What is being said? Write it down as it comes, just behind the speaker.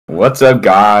What's up,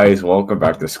 guys? Welcome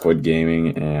back to Squid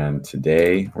Gaming, and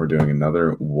today we're doing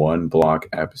another one block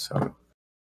episode.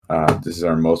 This is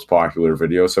our most popular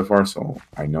video so far, so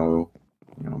I know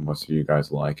most of you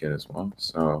guys like it as well.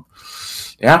 So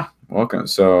yeah, welcome.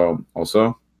 So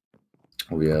also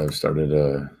we have started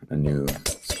a new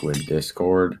Squid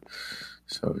Discord,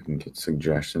 so we can get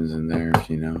suggestions in there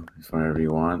if whatever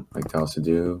you want, like tell us to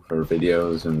do for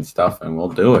videos and stuff, and we'll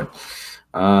do it.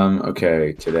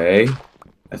 Okay, today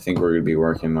I think we're going to be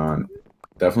working on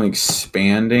definitely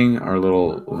expanding our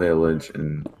little village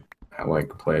and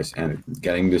place and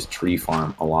getting this tree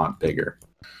farm a lot bigger.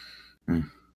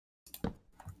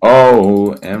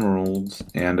 Oh, emeralds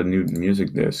and a new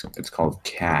music disc. It's called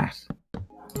Cat.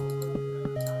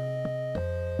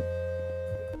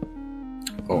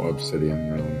 Oh,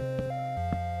 obsidian, really.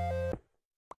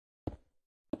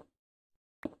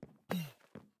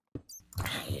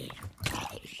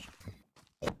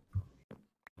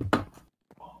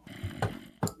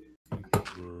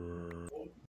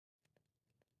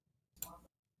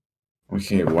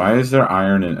 Okay, why is there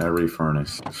iron in every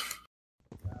furnace?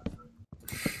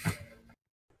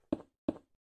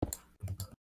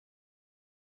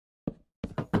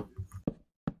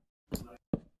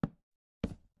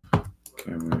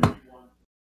 Okay, wait.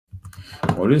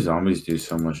 Why do zombies do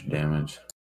so much damage?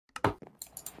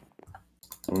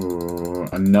 Oh,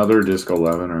 another disc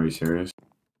 11, are you serious?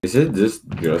 Is it just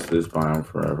this biome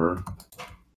forever?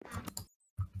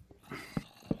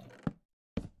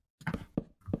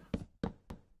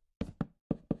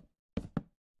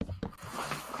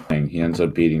 He ends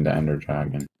up beating the Ender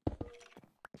Dragon.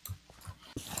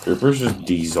 Creepers just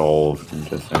dissolve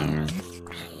into thin air.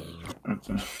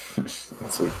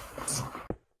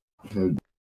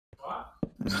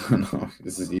 No,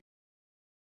 this is.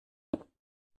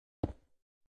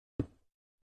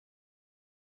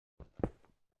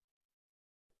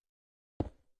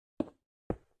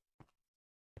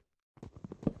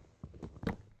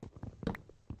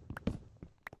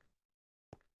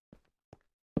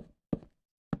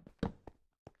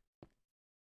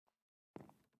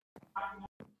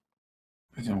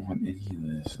 I don't want any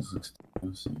of this. This looks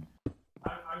disgusting.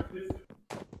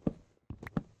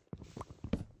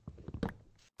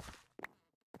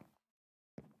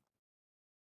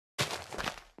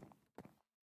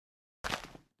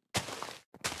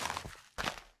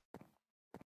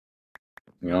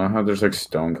 You know how there's like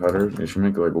stone cutters? You should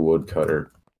make like a wood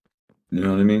cutter. You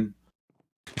know what I mean?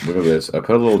 Look at this. I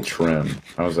put a little trim.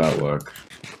 How's that look?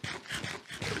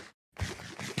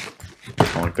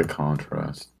 I like the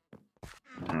contrast.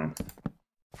 Oh.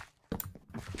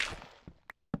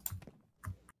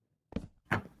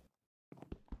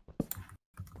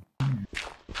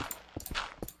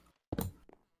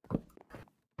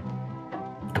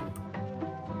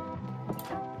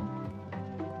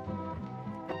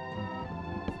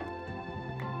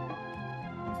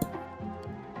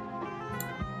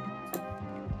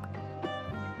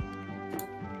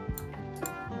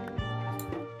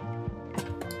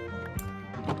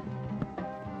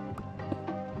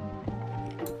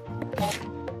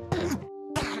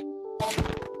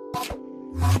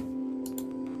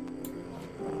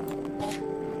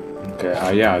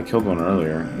 Okay, yeah, I killed one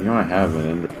earlier. You know I have an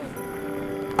ender.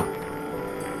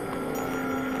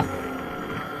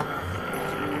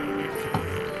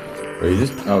 Wait,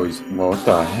 well, what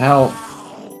the hell?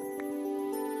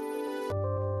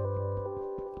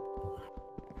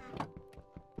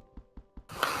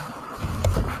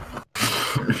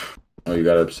 Oh, you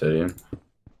got obsidian?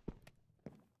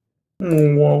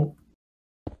 Whoa.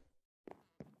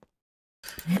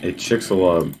 Hey,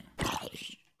 Chixulub.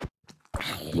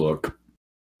 Look.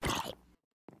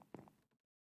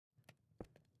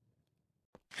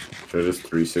 Should I just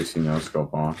 360 no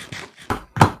scope off?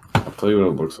 I'll tell you what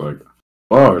it looks like.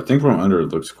 Oh, I think from under it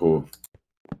looks cool.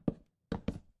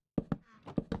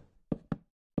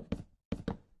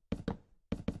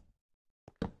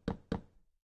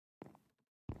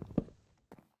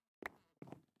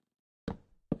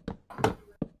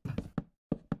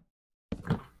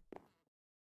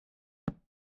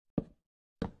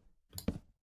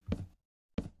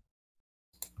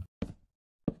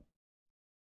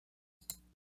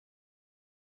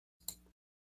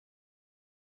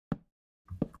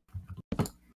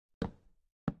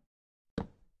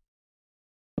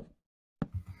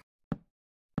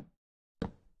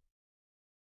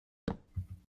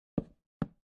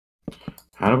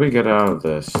 How do we get out of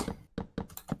this?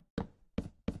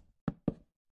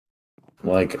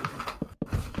 Like,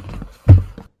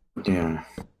 yeah.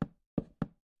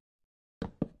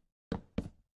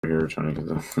 We're trying to get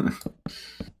the.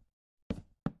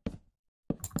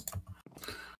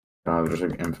 God, there's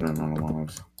like infinite amount of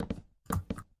logs.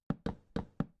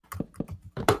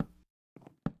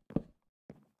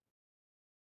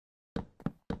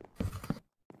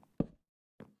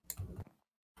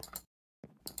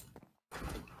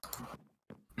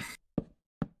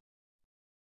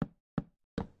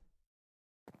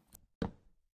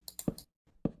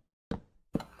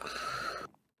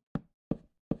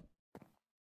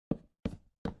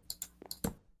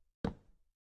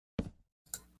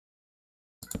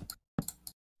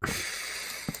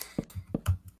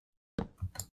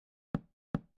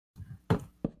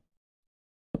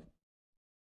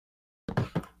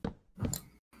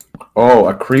 Oh,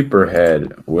 a creeper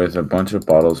head with a bunch of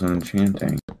bottles and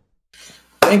enchanting.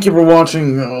 Thank you for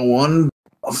watching one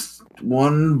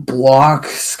block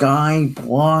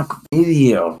Skyblock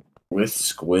video with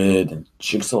Squid and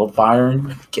ChixulubFire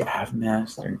and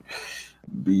Gavmaster.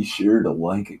 Be sure to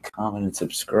like it, comment, and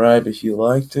subscribe if you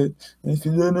liked it. And if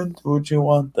you didn't, what you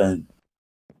want then?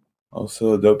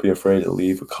 Also, don't be afraid to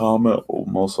leave a comment. We'll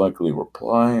most likely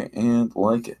reply and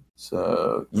like it.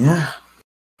 So, yeah.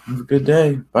 Have a good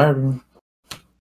day. Bye, everyone.